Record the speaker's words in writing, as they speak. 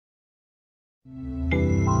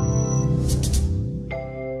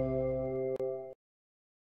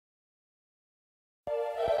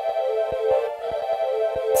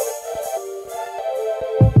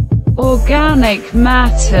Organic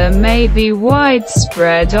matter may be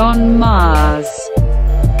widespread on Mars.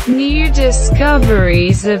 New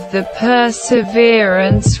discoveries of the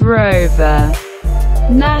Perseverance rover.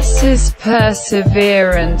 NASA's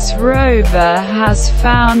Perseverance rover has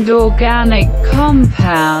found organic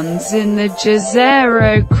compounds in the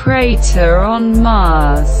Jezero crater on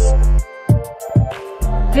Mars.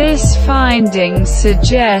 This finding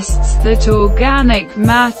suggests that organic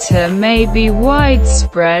matter may be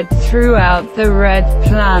widespread throughout the red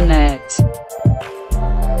planet.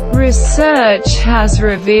 Research has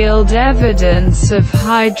revealed evidence of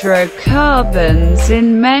hydrocarbons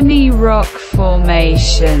in many rock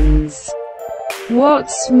formations.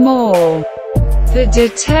 What's more, the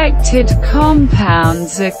detected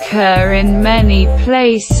compounds occur in many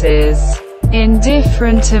places, in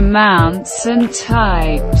different amounts and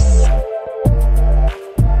types.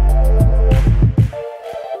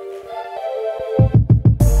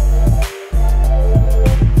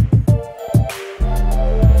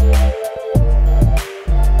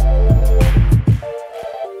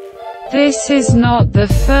 This is not the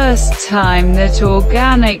first time that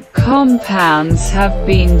organic compounds have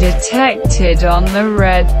been detected on the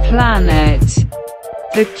red planet.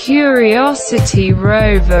 The Curiosity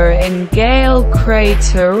rover in Gale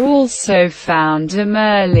Crater also found them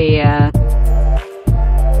earlier.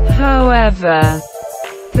 However,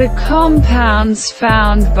 the compounds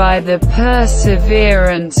found by the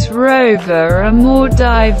Perseverance rover are more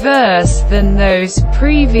diverse than those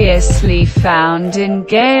previously found in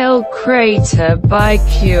Gale Crater by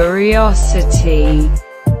Curiosity.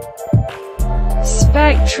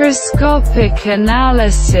 Spectroscopic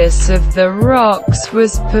analysis of the rocks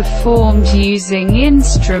was performed using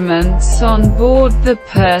instruments on board the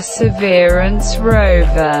Perseverance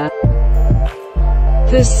rover.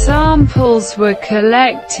 The samples were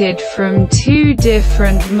collected from two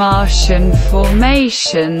different Martian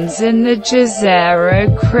formations in the Jezero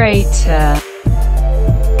crater,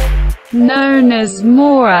 known as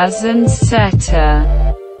Moraz and Seta.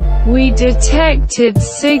 We detected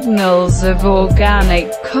signals of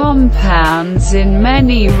organic compounds in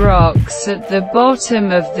many rocks at the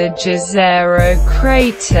bottom of the Jezero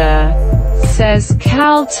crater, says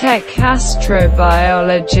Caltech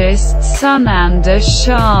astrobiologist Sunanda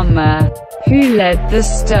Sharma, who led the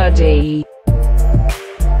study.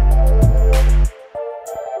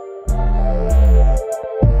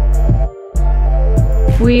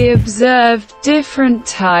 We observed different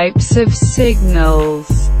types of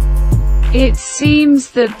signals. It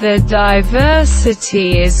seems that the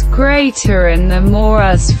diversity is greater in the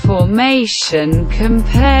Moraz formation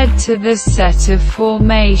compared to the Seta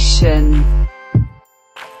formation.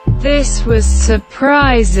 This was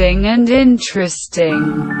surprising and interesting,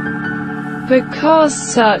 because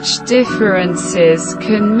such differences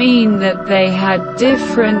can mean that they had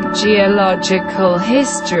different geological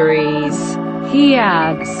histories, he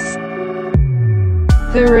adds.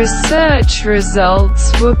 The research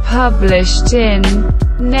results were published in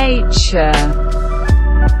Nature.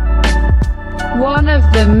 One of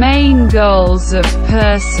the main goals of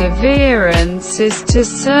Perseverance is to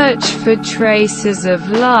search for traces of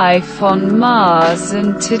life on Mars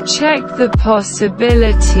and to check the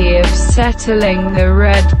possibility of settling the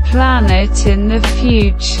red planet in the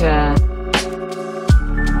future.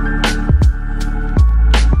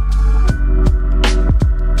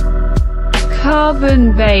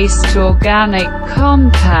 Carbon-based organic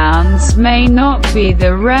compounds may not be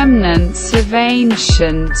the remnants of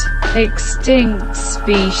ancient, extinct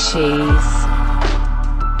species.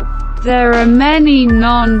 There are many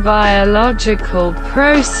non-biological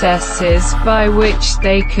processes by which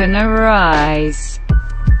they can arise.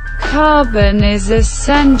 Carbon is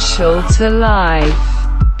essential to life,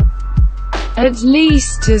 at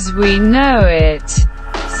least as we know it.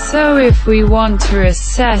 So if we want to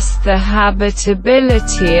assess the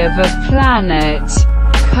habitability of a planet,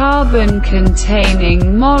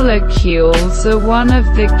 carbon-containing molecules are one of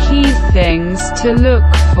the key things to look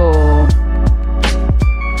for.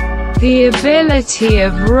 The ability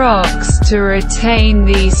of rocks to retain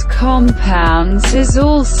these compounds is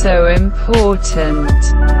also important.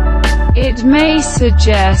 It may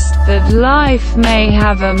suggest that life may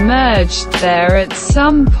have emerged there at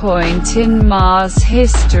some point in Mars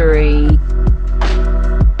history.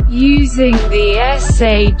 Using the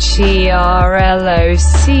SHERLOC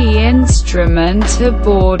instrument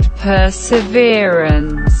aboard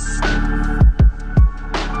Perseverance,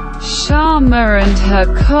 Sharma Sharma and her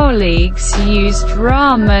colleagues used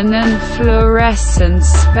Raman and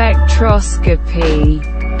fluorescence spectroscopy.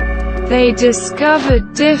 They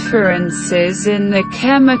discovered differences in the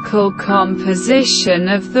chemical composition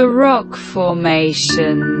of the rock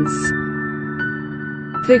formations.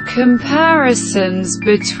 The comparisons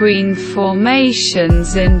between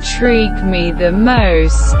formations intrigue me the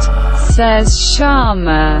most, says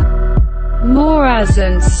Sharma. Moraz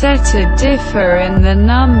and Setter differ in the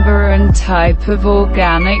number and type of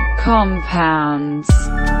organic compounds.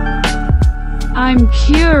 I'm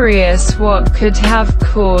curious what could have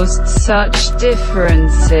caused such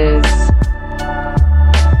differences.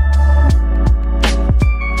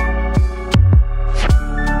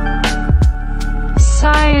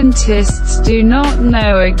 Scientists do not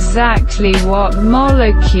know exactly what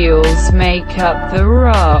molecules make up the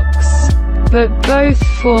rocks, but both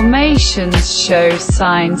formations show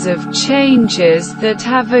signs of changes that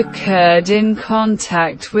have occurred in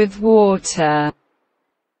contact with water.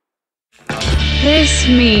 This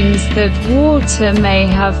means that water may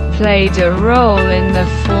have played a role in the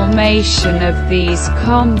formation of these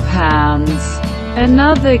compounds,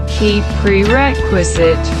 another key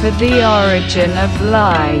prerequisite for the origin of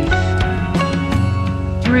life.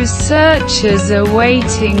 Researchers are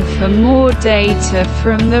waiting for more data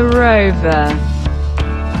from the rover.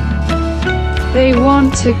 They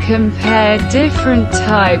want to compare different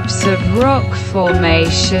types of rock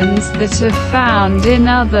formations that are found in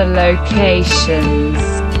other locations.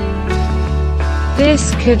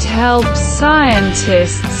 This could help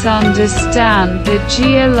scientists understand the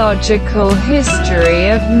geological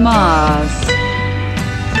history of Mars.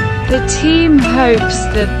 The team hopes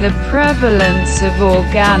that the prevalence of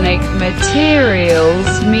organic materials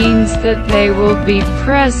means that they will be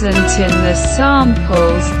present in the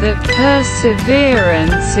samples that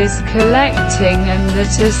Perseverance is collecting and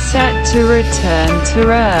that are set to return to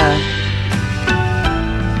Earth.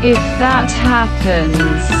 If that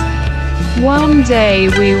happens, one day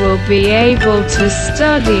we will be able to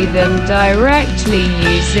study them directly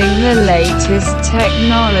using the latest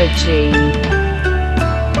technology.